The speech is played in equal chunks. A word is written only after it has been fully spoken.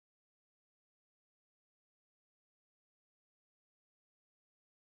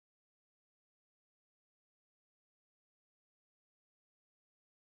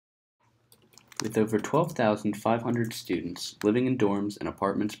With over 12,500 students living in dorms and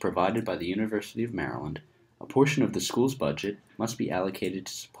apartments provided by the University of Maryland, a portion of the school's budget must be allocated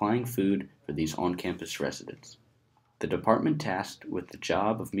to supplying food for these on-campus residents. The department tasked with the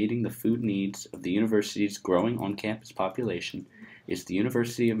job of meeting the food needs of the university's growing on-campus population is the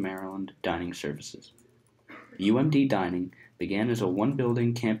University of Maryland Dining Services. UMD Dining began as a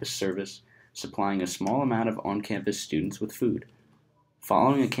one-building campus service supplying a small amount of on-campus students with food.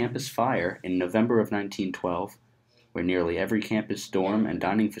 Following a campus fire in November of 1912, where nearly every campus dorm and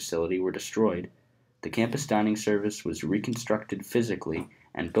dining facility were destroyed, the campus dining service was reconstructed physically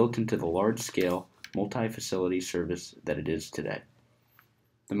and built into the large-scale, multi-facility service that it is today.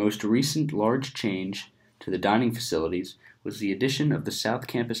 The most recent large change to the dining facilities was the addition of the South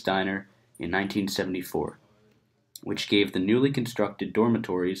Campus Diner in 1974, which gave the newly constructed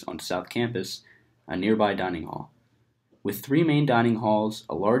dormitories on South Campus a nearby dining hall. With three main dining halls,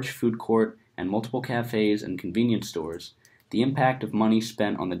 a large food court, and multiple cafes and convenience stores, the impact of money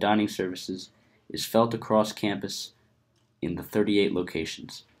spent on the dining services is felt across campus in the 38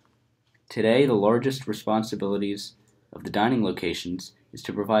 locations. Today, the largest responsibilities of the dining locations is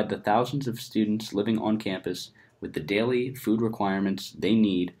to provide the thousands of students living on campus with the daily food requirements they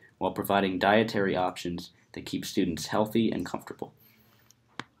need while providing dietary options that keep students healthy and comfortable.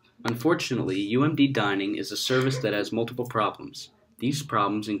 Unfortunately, UMD Dining is a service that has multiple problems. These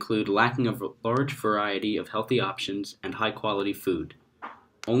problems include lacking a large variety of healthy options and high-quality food,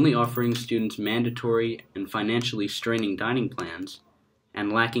 only offering students mandatory and financially straining dining plans,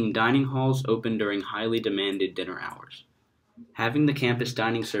 and lacking dining halls open during highly demanded dinner hours. Having the campus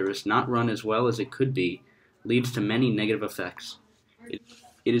dining service not run as well as it could be leads to many negative effects.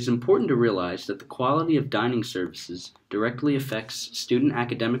 It is important to realize that the quality of dining services directly affects student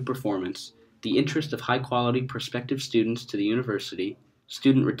academic performance, the interest of high-quality prospective students to the university,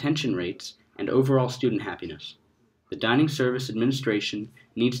 student retention rates, and overall student happiness. The dining service administration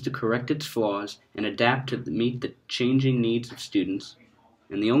needs to correct its flaws and adapt to meet the changing needs of students,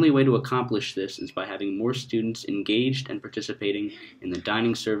 and the only way to accomplish this is by having more students engaged and participating in the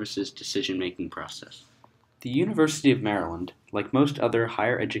dining services decision-making process. The University of Maryland, like most other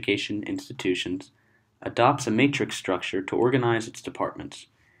higher education institutions, adopts a matrix structure to organize its departments.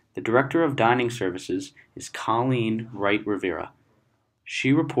 The Director of Dining Services is Colleen Wright Rivera.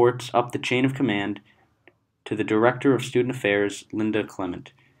 She reports up the chain of command to the Director of Student Affairs, Linda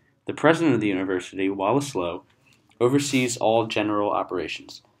Clement. The President of the University, Wallace Lowe, oversees all general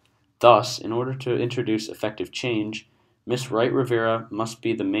operations. Thus, in order to introduce effective change, Ms. Wright Rivera must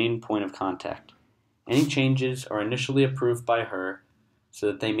be the main point of contact. Any changes are initially approved by her so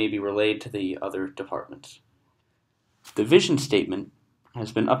that they may be relayed to the other departments. The vision statement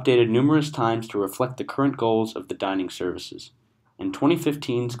has been updated numerous times to reflect the current goals of the dining services. In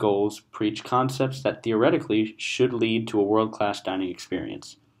 2015's goals preach concepts that theoretically should lead to a world-class dining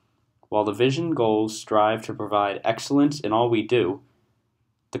experience. While the vision goals strive to provide excellence in all we do,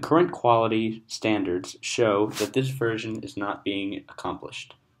 the current quality standards show that this version is not being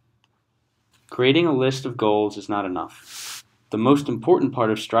accomplished. Creating a list of goals is not enough. The most important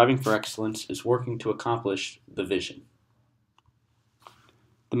part of striving for excellence is working to accomplish the vision.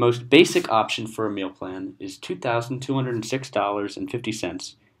 The most basic option for a meal plan is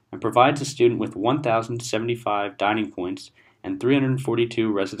 $2,206.50 and provides a student with 1,075 dining points and 342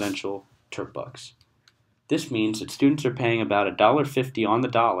 residential trip bucks. This means that students are paying about $1.50 on the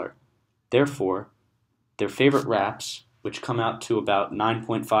dollar. Therefore, their favorite wraps, which come out to about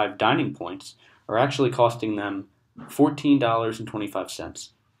 9.5 dining points, are actually costing them $14.25.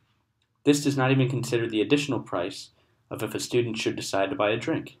 This does not even consider the additional price of if a student should decide to buy a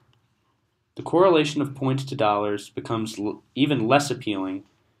drink. The correlation of points to dollars becomes even less appealing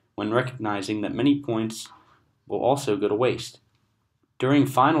when recognizing that many points will also go to waste. During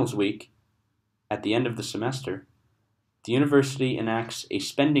finals week, at the end of the semester, the university enacts a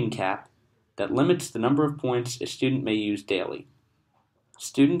spending cap that limits the number of points a student may use daily.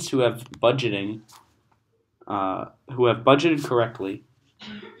 Students who have budgeted correctly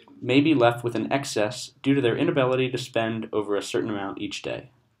may be left with an excess due to their inability to spend over a certain amount each day.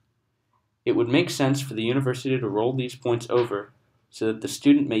 It would make sense for the university to roll these points over so that the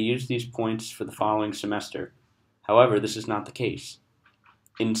student may use these points for the following semester. However, this is not the case.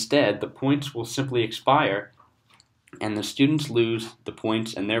 Instead, the points will simply expire and the students lose the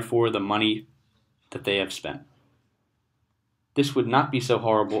points and therefore the money that they have spent. This would not be so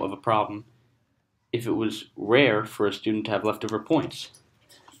horrible of a problem if it was rare for a student to have leftover points.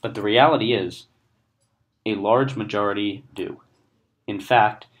 But the reality is, a large majority do. In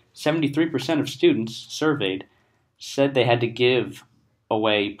fact, 73% of students surveyed said they had to give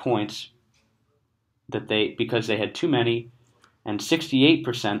away points because they had too many, and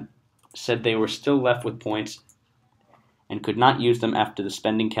 68% said they were still left with points and could not use them after the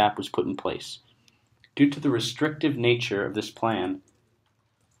spending cap was put in place. Due to the restrictive nature of this plan,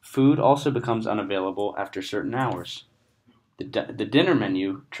 food also becomes unavailable after certain hours. The dinner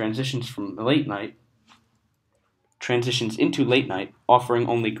menu transitions into late night, offering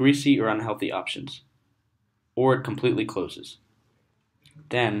only greasy or unhealthy options, or it completely closes.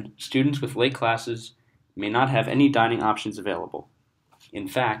 Then, students with late classes may not have any dining options available. In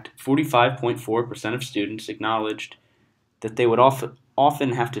fact, 45.4% of students acknowledged that they would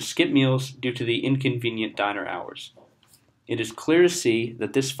often have to skip meals due to the inconvenient diner hours. It is clear to see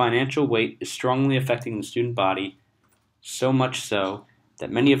that this financial weight is strongly affecting the student body, so much so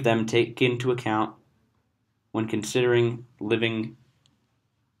that many of them take into account when considering living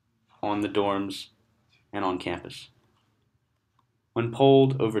on the dorms and on campus. When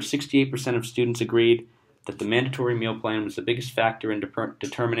polled, over 68% of students agreed that the mandatory meal plan was the biggest factor in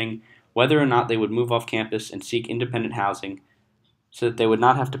determining whether or not they would move off campus and seek independent housing, so that they would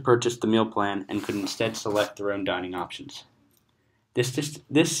not have to purchase the meal plan and could instead select their own dining options.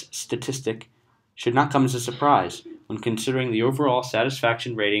 This statistic should not come as a surprise when considering the overall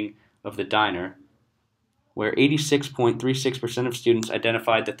satisfaction rating of the diner, where 86.36% of students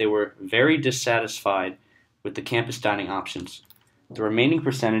identified that they were very dissatisfied with the campus dining options. The remaining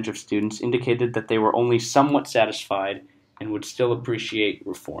percentage of students indicated that they were only somewhat satisfied and would still appreciate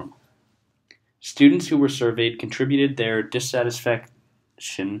reform. Students who were surveyed contributed their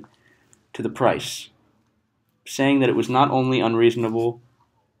dissatisfaction to the price, saying that it was not only unreasonable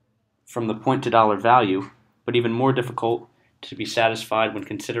from the point to dollar value, but even more difficult to be satisfied when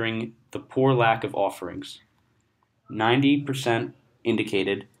considering the poor lack of offerings. 90%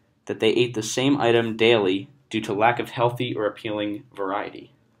 indicated that they ate the same item daily due to lack of healthy or appealing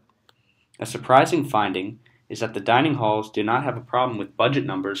variety. A surprising finding is that the dining halls do not have a problem with budget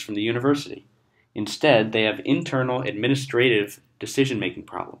numbers from the university. Instead, they have internal administrative decision-making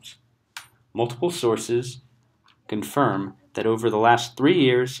problems. Multiple sources confirm that over the last 3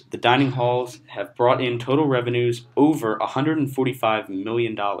 years, the dining halls have brought in total revenues over $145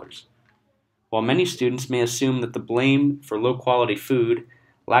 million. While many students may assume that the blame for low-quality food,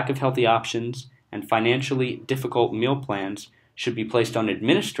 lack of healthy options, and financially difficult meal plans should be placed on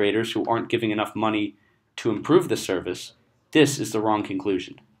administrators who aren't giving enough money to improve the service, this is the wrong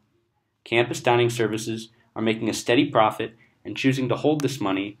conclusion. Campus dining services are making a steady profit and choosing to hold this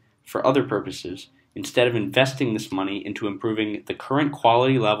money for other purposes instead of investing this money into improving the current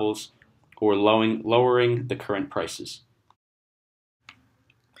quality levels or lowering the current prices.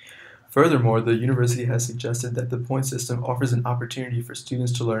 Furthermore, the university has suggested that the point system offers an opportunity for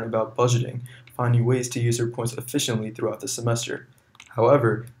students to learn about budgeting, finding ways to use their points efficiently throughout the semester.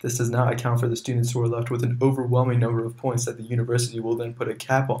 However, this does not account for the students who are left with an overwhelming number of points that the university will then put a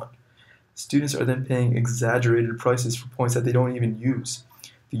cap on. Students are then paying exaggerated prices for points that they don't even use.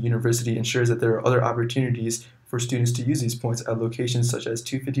 The university ensures that there are other opportunities for students to use these points at locations such as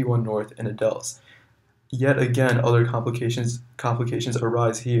 251 North and Adele's. Yet again, other complications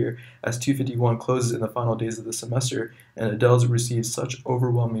arise here, as 251 closes in the final days of the semester, and Adele's receives such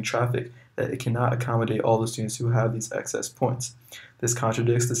overwhelming traffic that it cannot accommodate all the students who have these excess points. This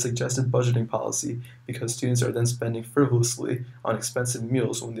contradicts the suggested budgeting policy, because students are then spending frivolously on expensive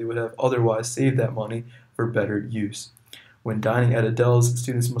meals when they would have otherwise saved that money for better use. When dining at Adele's,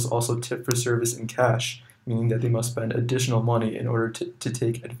 students must also tip for service in cash, meaning that they must spend additional money in order to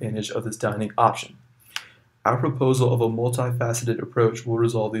take advantage of this dining option. Our proposal of a multifaceted approach will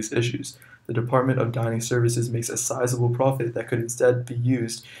resolve these issues. The Department of Dining Services makes a sizable profit that could instead be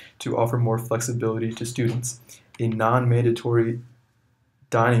used to offer more flexibility to students. A non-mandatory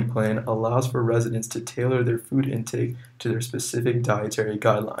dining plan allows for residents to tailor their food intake to their specific dietary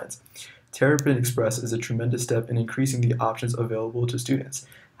guidelines. Terrapin Express is a tremendous step in increasing the options available to students.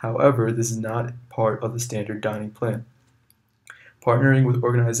 However, this is not part of the standard dining plan. Partnering with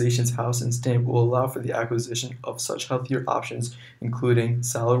organizations House and Stamp will allow for the acquisition of such healthier options, including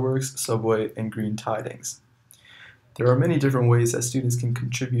SaladWorks, Subway, and Green Tidings. There are many different ways that students can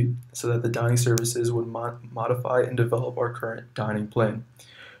contribute so that the dining services would modify and develop our current dining plan.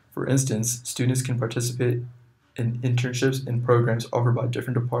 For instance, students can participate in internships and programs offered by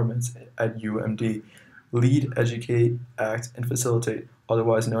different departments at UMD. Lead, Educate, Act, and Facilitate,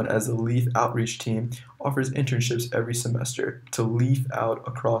 otherwise known as the LEAF Outreach Team, offers internships every semester to leaf out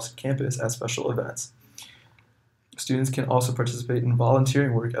across campus at special events. Students can also participate in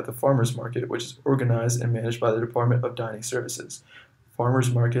volunteering work at the Farmers Market, which is organized and managed by the Department of Dining Services. Farmers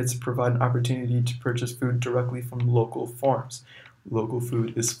markets provide an opportunity to purchase food directly from local farms. Local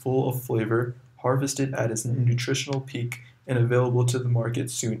food is full of flavor, harvested at its nutritional peak and available to the market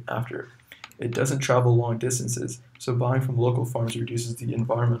soon after. It doesn't travel long distances, so buying from local farms reduces the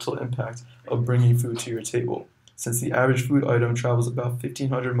environmental impact of bringing food to your table, since the average food item travels about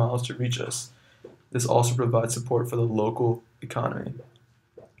 1,500 miles to reach us. This also provides support for the local economy.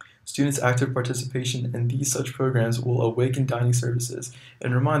 Students' active participation in these such programs will awaken dining services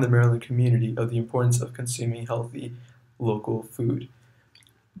and remind the Maryland community of the importance of consuming healthy local food.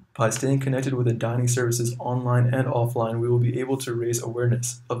 By staying connected with the dining services online and offline, we will be able to raise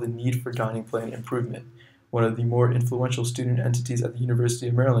awareness of the need for dining plan improvement. One of the more influential student entities at the University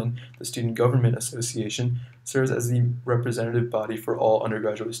of Maryland, the Student Government Association, serves as the representative body for all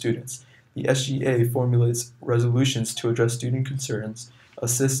undergraduate students. The SGA formulates resolutions to address student concerns,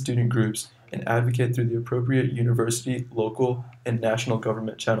 assist student groups, and advocate through the appropriate university, local, and national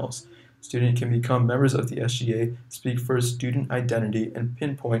government channels. Students can become members of the SGA, speak for student identity, and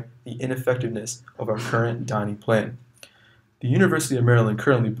pinpoint the ineffectiveness of our current dining plan. The University of Maryland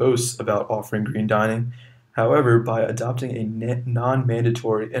currently boasts about offering green dining. However, by adopting a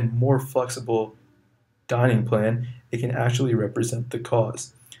non-mandatory and more flexible dining plan, it can actually represent the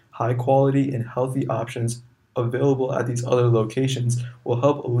cause. High quality and healthy options available at these other locations will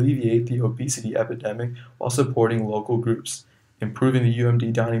help alleviate the obesity epidemic while supporting local groups. Improving the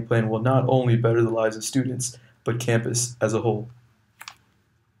UMD dining plan will not only better the lives of students, but campus as a whole.